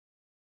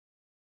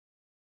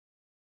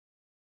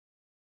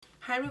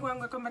Hi everyone,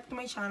 welcome back to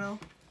my channel.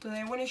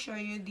 Today I want to show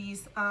you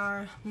these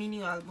are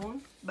mini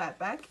album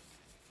backpack.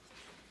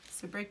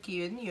 Super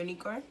cute,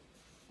 unicorn.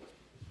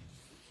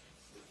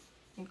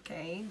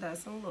 Okay,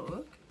 that's a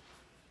look.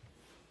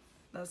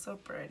 That's so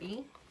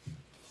pretty.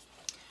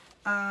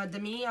 The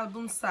mini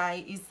album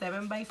size is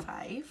 7 by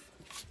 5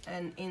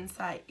 and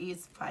inside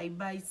is 5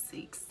 by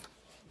 6.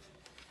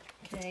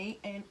 Okay,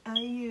 and I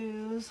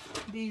use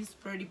this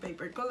pretty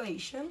paper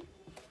collation.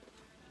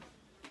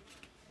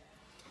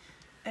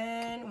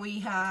 And we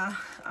have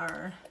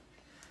our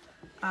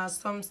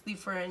some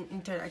different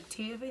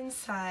interactive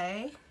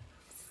inside,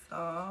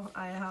 so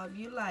I hope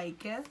you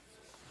like it.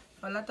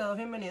 Hola a todos,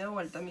 bienvenidos de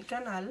vuelta a mi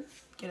canal.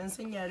 Quiero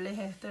enseñarles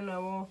este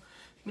nuevo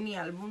mini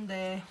álbum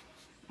de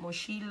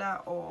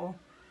mochila o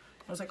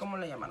no sé cómo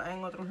le llamarán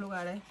en otros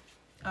lugares,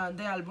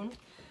 de álbum.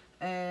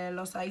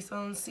 Los size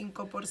son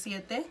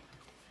 5×7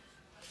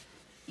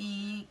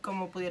 y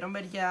como pudieron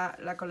ver ya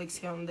la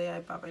colección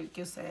de papel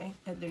que usé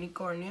es de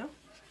unicornio.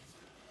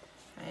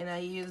 And I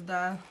use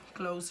the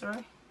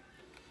closer.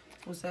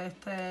 Usé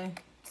este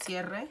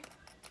cierre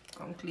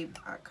con clip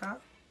acá.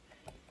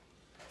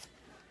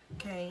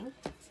 Okay,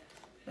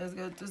 let's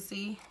go to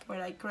see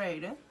what I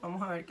created.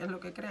 Vamos a ver qué es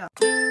lo que he creado.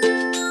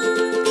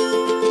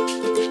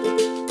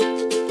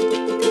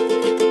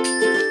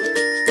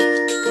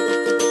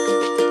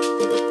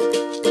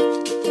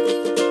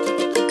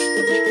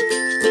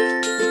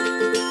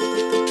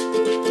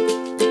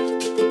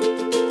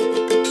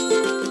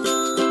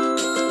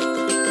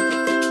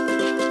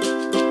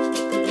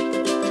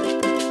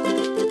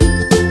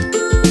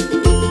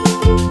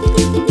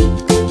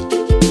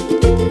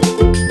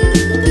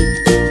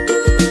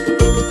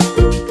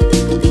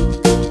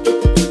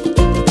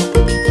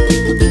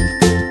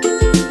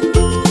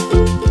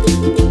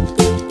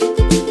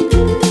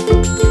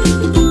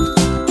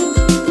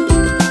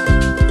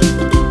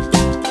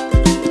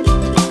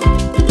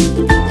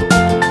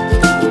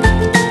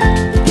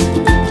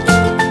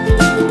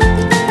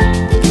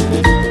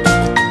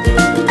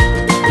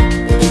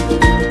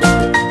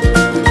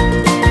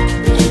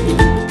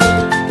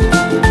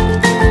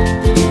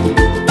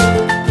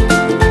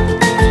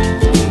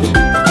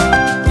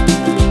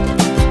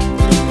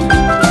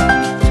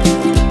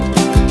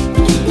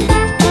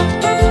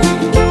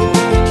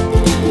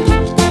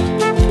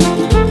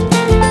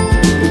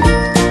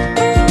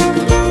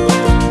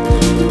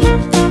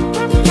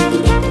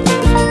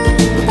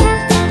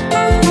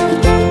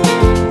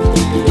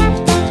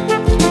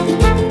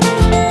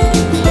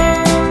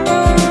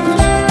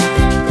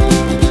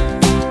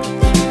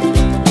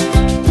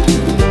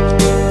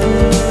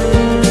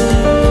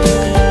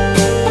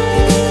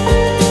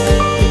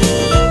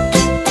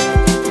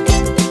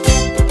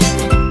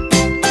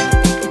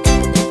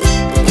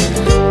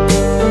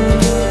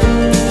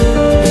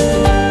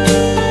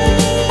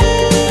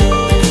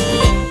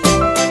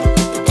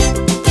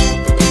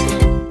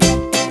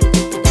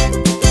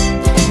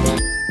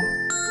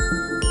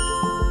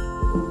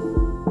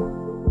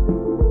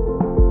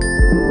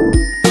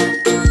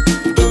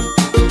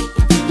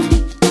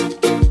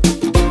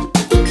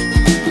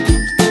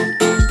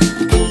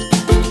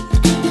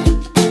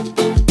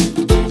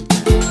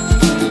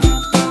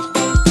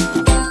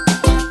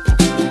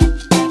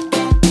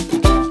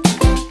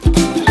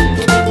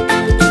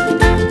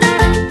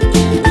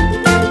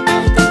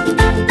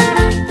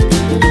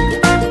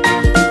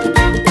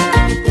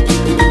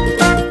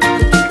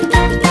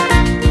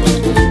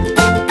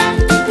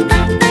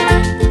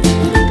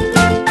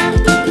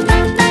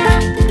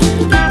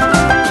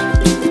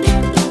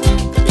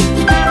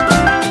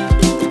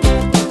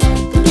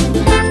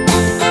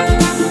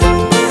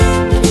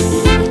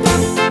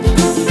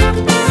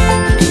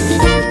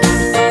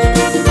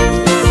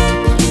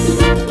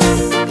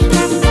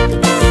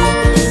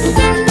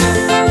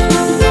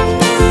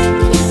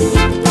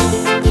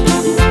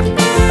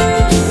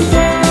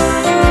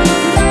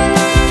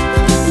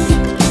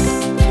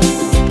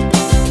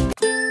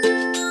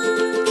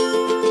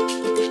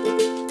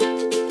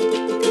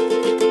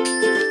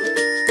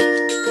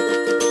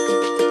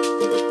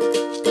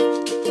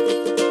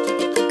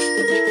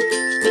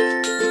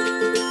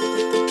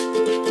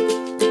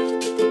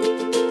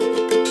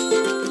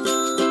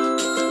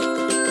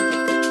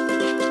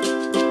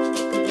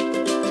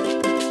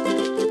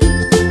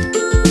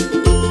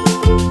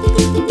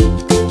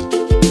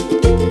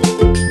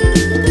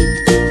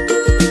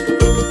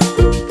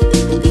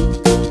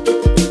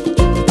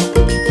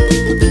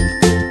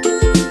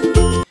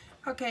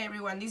 Okay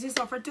everyone, this is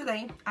all for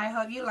today. I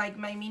hope you like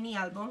my mini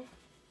album.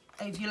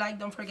 If you like,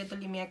 don't forget to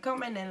leave me a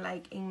comment and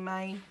like in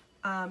my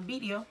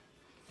video.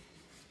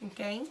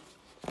 Okay,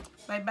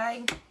 bye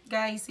bye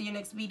guys, see you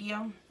next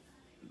video.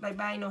 Bye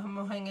bye, nos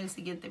vemos en el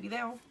siguiente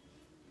video.